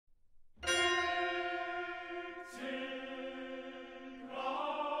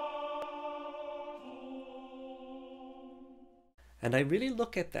And I really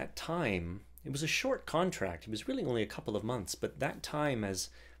look at that time, it was a short contract, it was really only a couple of months, but that time as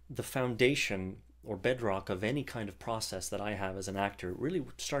the foundation or bedrock of any kind of process that I have as an actor really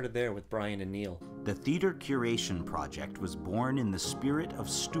started there with Brian and Neil. The Theatre Curation Project was born in the spirit of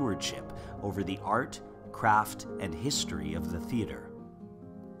stewardship over the art, craft, and history of the theatre.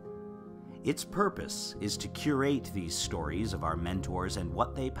 Its purpose is to curate these stories of our mentors and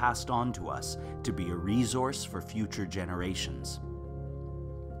what they passed on to us to be a resource for future generations.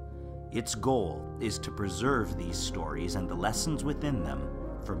 Its goal is to preserve these stories and the lessons within them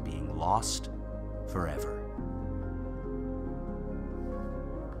from being lost forever.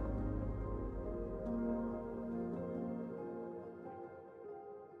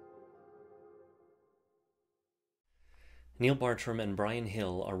 Neil Bartram and Brian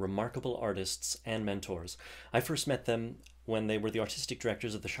Hill are remarkable artists and mentors. I first met them when they were the artistic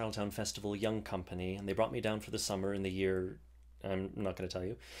directors of the Charlottetown Festival Young Company, and they brought me down for the summer in the year, I'm not going to tell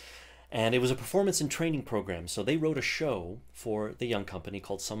you. And it was a performance and training program. So they wrote a show for the Young Company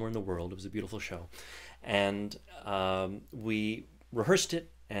called Somewhere in the World. It was a beautiful show. And we rehearsed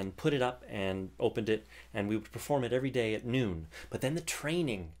it and put it up and opened it, and we would perform it every day at noon. But then the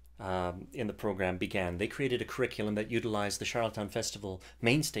training in the program began. They created a curriculum that utilized the Charlottetown Festival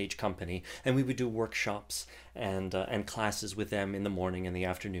main stage company, and we would do workshops and classes with them in the morning and the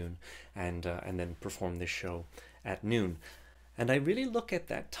afternoon, and then perform this show at noon. And I really look at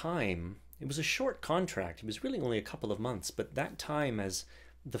that time, it was a short contract, it was really only a couple of months, but that time as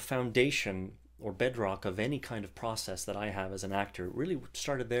the foundation or bedrock of any kind of process that I have as an actor really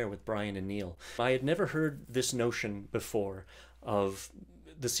started there with Brian and Neil. I had never heard this notion before of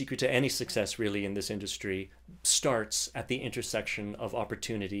the secret to any success really in this industry starts at the intersection of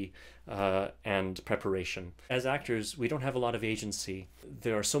opportunity and preparation. As actors, we don't have a lot of agency.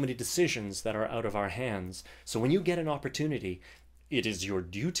 There are so many decisions that are out of our hands. So when you get an opportunity, it is your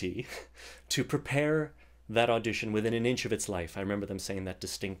duty to prepare that audition within an inch of its life. I remember them saying that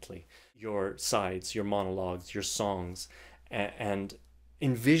distinctly. Your sides, your monologues, your songs, and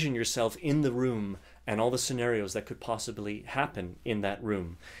envision yourself in the room and all the scenarios that could possibly happen in that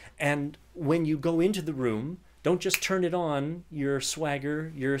room. And when you go into the room, don't just turn it on, your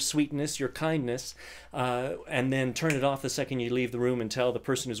swagger, your sweetness, your kindness, and then turn it off the second you leave the room and tell the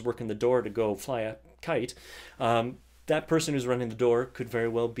person who's working the door to go fly a kite. That person who's running the door could very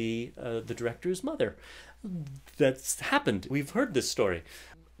well be the director's mother. That's happened. We've heard this story.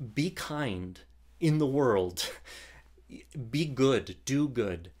 Be kind in the world. Be good, do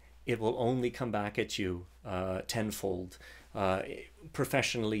good. It will only come back at you tenfold.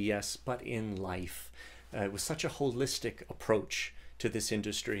 Professionally, yes, but in life. It was such a holistic approach to this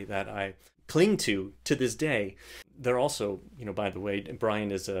industry that I cling to this day. They're also, you know, by the way,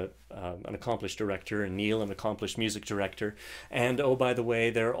 Brian is an accomplished director and Neil an accomplished music director. And oh, by the way,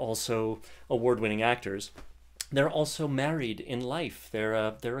 they're also award-winning actors. They're also married in life. They're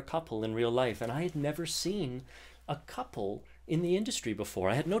a couple in real life. And I had never seen a couple in the industry before.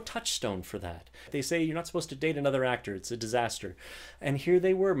 I had no touchstone for that. They say you're not supposed to date another actor. It's a disaster. And here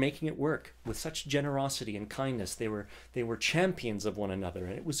they were making it work with such generosity and kindness. They were champions of one another,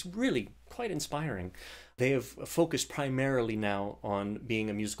 and it was really quite inspiring. They have focused primarily now on being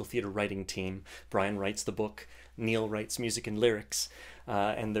a musical theater writing team. Brian writes the book, Neil writes music and lyrics,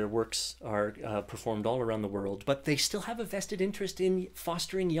 and their works are performed all around the world. But they still have a vested interest in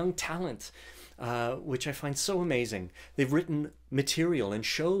fostering young talent, which I find so amazing. They've written material and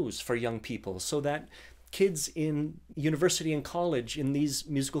shows for young people so that kids in university and college in these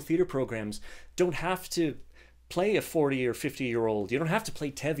musical theater programs don't have to play a 40 or 50-year-old. You don't have to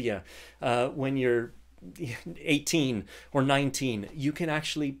play Tevye when you're 18 or 19. You can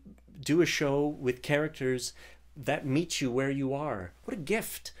actually do a show with characters that meet you where you are. What a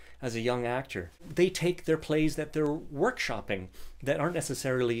gift as a young actor. They take their plays that they're workshopping that aren't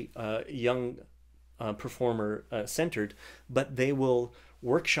necessarily young performer centered, but they will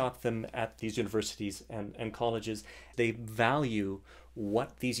workshop them at these universities and colleges. They value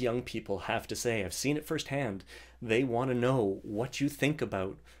what these young people have to say. I've seen it firsthand. They want to know what you think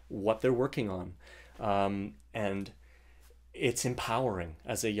about what they're working on. And it's empowering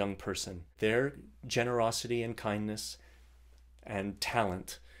as a young person. Their generosity and kindness and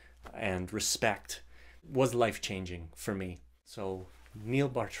talent and respect was life-changing for me. So Neil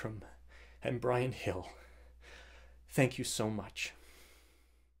Bartram and Brian Hill, thank you so much.